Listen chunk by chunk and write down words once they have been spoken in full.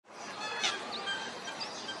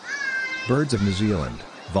Birds of New Zealand,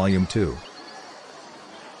 Volume 2.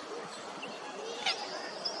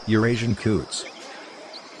 Eurasian Coots.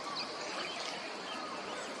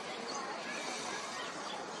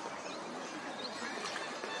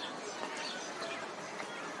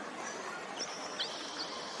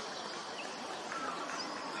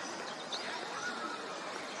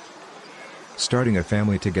 Starting a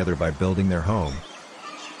family together by building their home.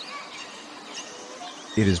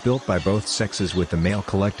 It is built by both sexes, with the male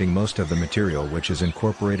collecting most of the material, which is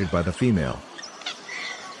incorporated by the female.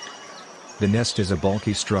 The nest is a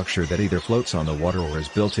bulky structure that either floats on the water or is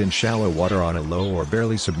built in shallow water on a low or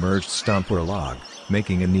barely submerged stump or log,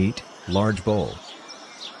 making a neat, large bowl.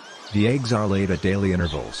 The eggs are laid at daily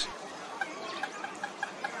intervals.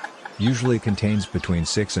 Usually contains between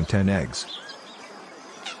 6 and 10 eggs.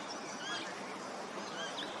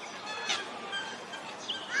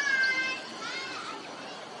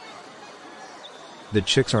 The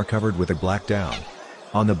chicks are covered with a black down.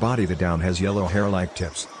 On the body the down has yellow hair-like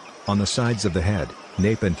tips. On the sides of the head,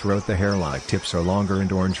 nape and throat the hair-like tips are longer and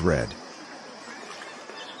orange-red.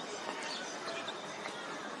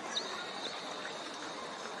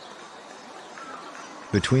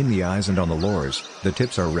 Between the eyes and on the lores, the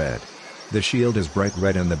tips are red. The shield is bright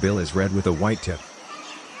red and the bill is red with a white tip.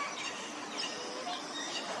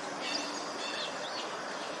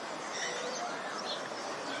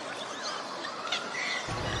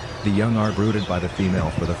 The young are brooded by the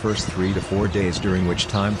female for the first 3 to 4 days, during which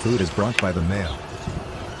time food is brought by the male.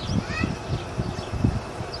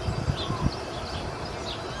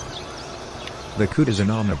 The coot is an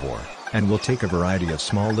omnivore, and will take a variety of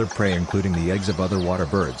smaller prey, including the eggs of other water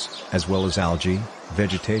birds, as well as algae,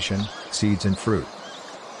 vegetation, seeds and fruit.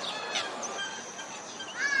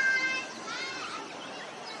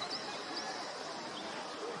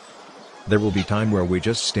 There will be time where we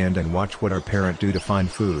just stand and watch what our parent do to find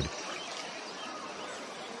food.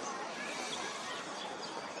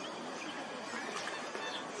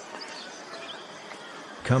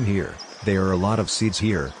 Come here, there are a lot of seeds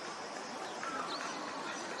here.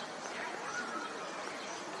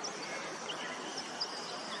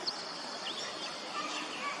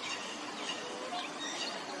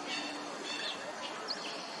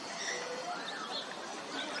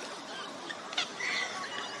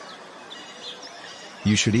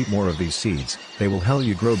 You should eat more of these seeds, they will help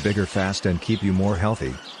you grow bigger fast and keep you more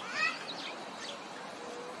healthy.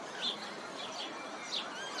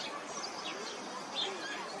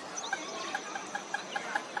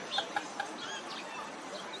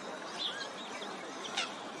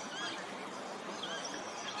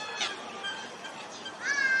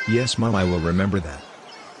 Yes, Mom, I will remember that.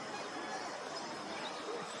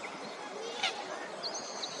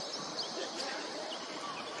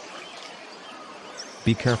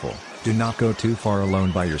 Be careful, do not go too far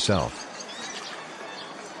alone by yourself.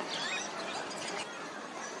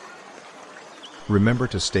 Remember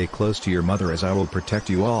to stay close to your mother, as I will protect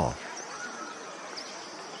you all.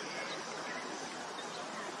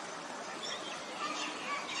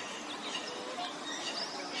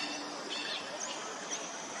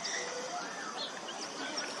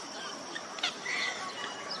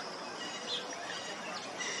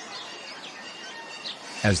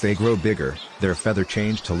 As they grow bigger, their feather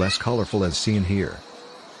change to less colorful, as seen here.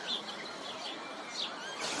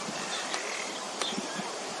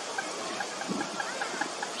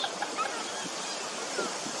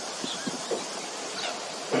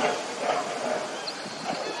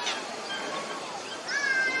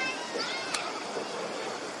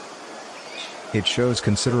 It shows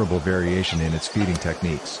considerable variation in its feeding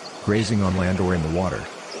techniques, grazing on land or in the water.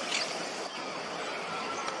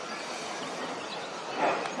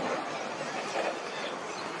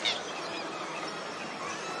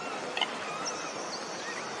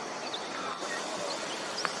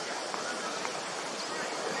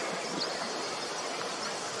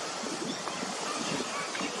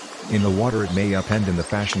 In the water it may upend in the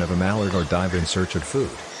fashion of a mallard or dive in search of food.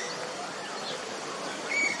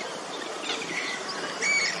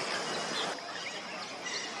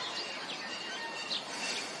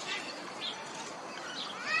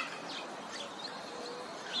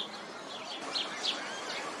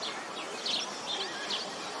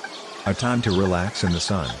 A time to relax in the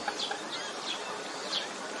sun.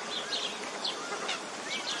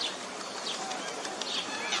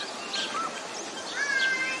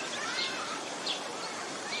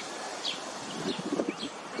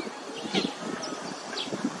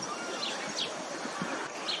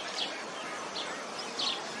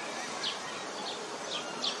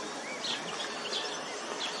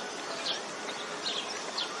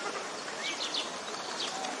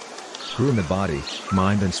 Groom the body,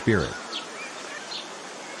 mind and spirit.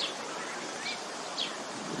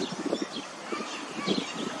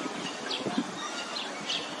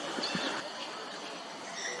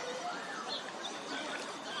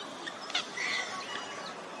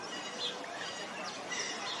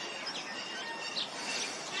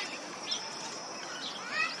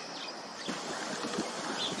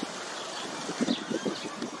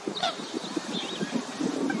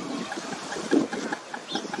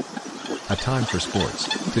 A time for sports,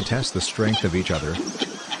 to test the strength of each other.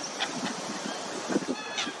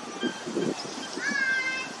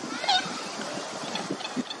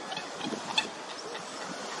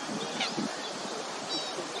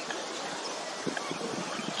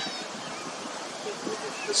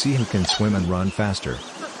 See who can swim and run faster.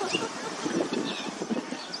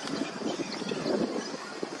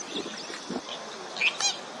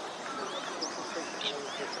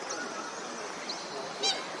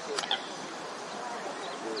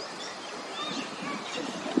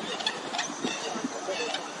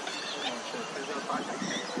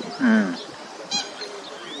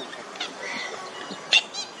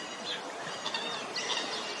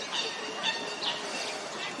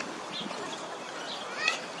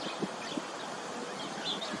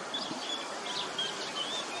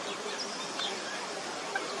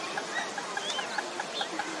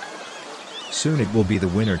 Soon it will be the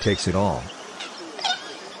winner takes it all.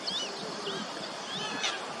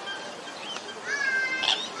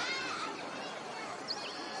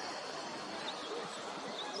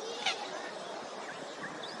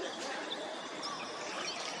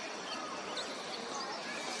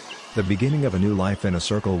 The beginning of a new life in a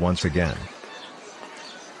circle once again.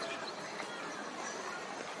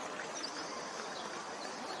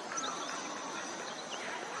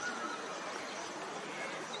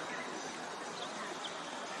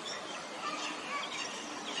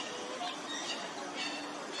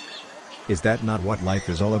 Is that not what life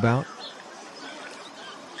is all about?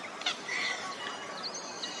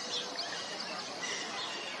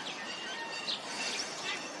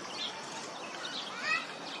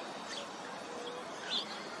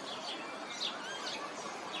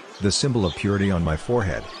 The symbol of purity on my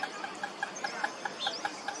forehead.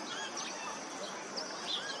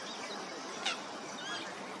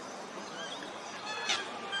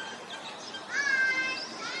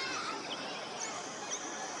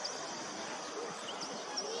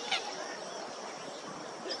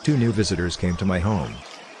 Two new visitors came to my home.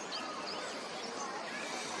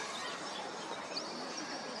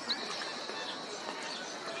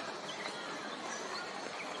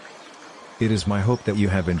 It is my hope that you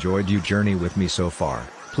have enjoyed your journey with me so far.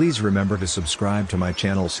 Please remember to subscribe to my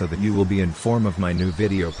channel so that you will be informed of my new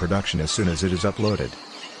video production as soon as it is uploaded.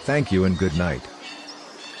 Thank you and good night.